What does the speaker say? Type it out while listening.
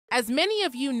As many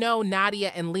of you know,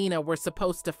 Nadia and Lena were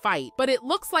supposed to fight, but it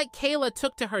looks like Kayla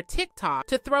took to her TikTok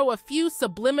to throw a few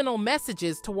subliminal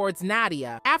messages towards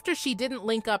Nadia after she didn't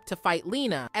link up to fight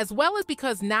Lena, as well as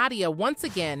because Nadia once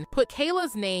again put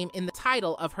Kayla's name in the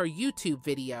title of her YouTube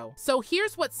video. So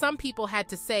here's what some people had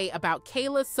to say about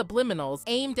Kayla's subliminals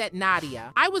aimed at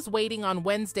Nadia. I was waiting on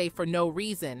Wednesday for no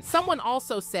reason. Someone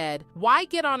also said, why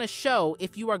get on a show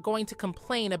if you are going to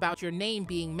complain about your name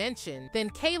being mentioned? Then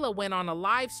Kayla went on a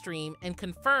live stream and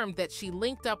confirmed that she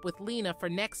linked up with Lena for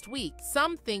next week.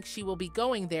 Some think she will be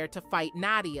going there to fight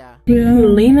Nadia. Yeah,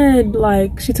 Lena,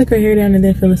 like, she took her hair down and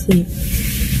then fell asleep.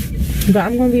 But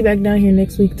I'm gonna be back down here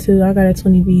next week too. I got a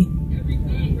 20B.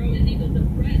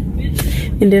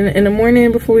 And then in the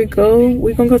morning before we go,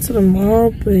 we're gonna go to the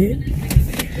mall, but I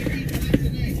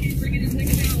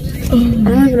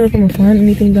don't even know if I'm gonna find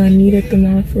anything that I need at the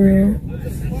mall for real.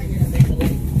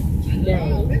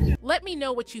 Let me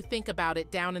know what you think about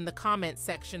it down in the comments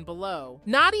section below.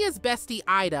 Nadia's bestie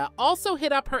Ida also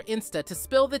hit up her Insta to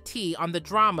spill the tea on the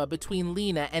drama between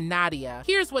Lena and Nadia.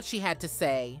 Here's what she had to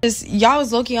say. Y'all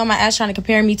was low-key on my ass trying to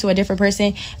compare me to a different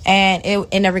person, and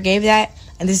it never gave that.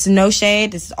 And this is no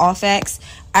shade, this is all facts.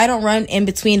 I don't run in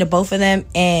between the both of them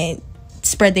and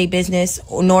spread their business,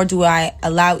 nor do I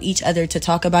allow each other to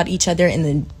talk about each other in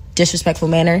a disrespectful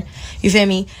manner. You feel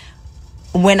me?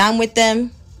 When I'm with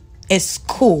them, it's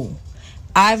cool.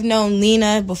 I've known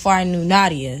Lena before I knew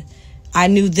Nadia. I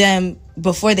knew them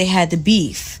before they had the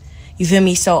beef. You feel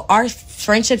me? So our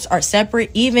friendships are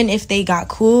separate. Even if they got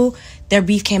cool, their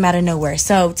beef came out of nowhere.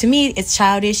 So to me, it's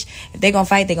childish. If they gonna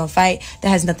fight, they gonna fight. That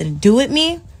has nothing to do with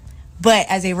me. But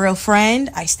as a real friend,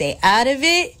 I stay out of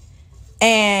it.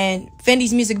 And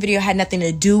Fendi's music video had nothing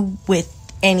to do with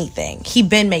anything. He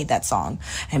been made that song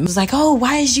and was like, oh,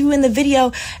 why is you in the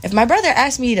video? If my brother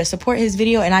asked me to support his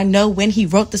video and I know when he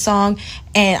wrote the song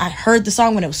and I heard the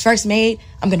song when it was first made,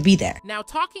 I'm gonna be there. Now,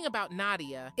 talking about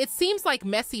Nadia, it seems like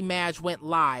Messy Maj went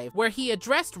live where he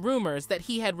addressed rumors that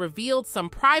he had revealed some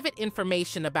private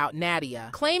information about Nadia,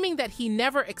 claiming that he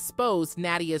never exposed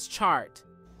Nadia's chart.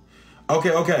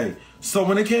 Okay. So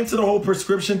when it came to the whole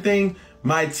prescription thing,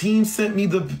 my team sent me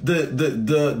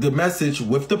the message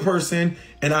with the person,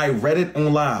 and I read it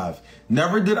on live.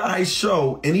 Never did I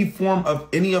show any form of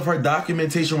any of her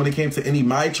documentation when it came to any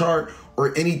MyChart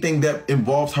or anything that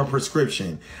involves her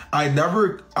prescription. I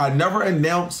never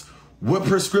announced what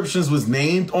prescriptions was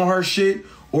named on her shit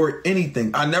or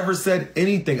anything. I never said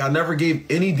anything. I never gave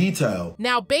any detail.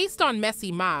 Now, based on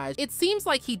Messy Maj, it seems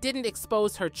like he didn't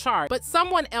expose her chart, but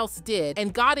someone else did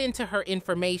and got into her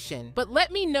information. But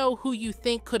let me know who you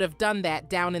think could have done that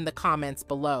down in the comments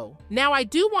below. Now, I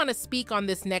do want to speak on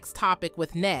this next topic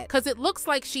with Nette, because it looks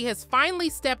like she has finally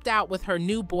stepped out with her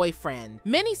new boyfriend.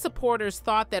 Many supporters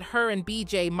thought that her and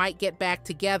BJ might get back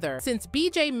together, since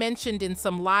BJ mentioned in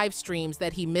some live streams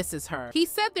that he misses her. He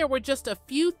said there were just a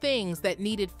few things that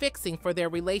needed fixing for their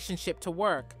relationship to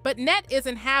work. But Nette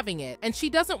isn't having it, and she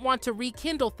doesn't want to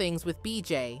rekindle things with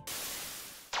BJ.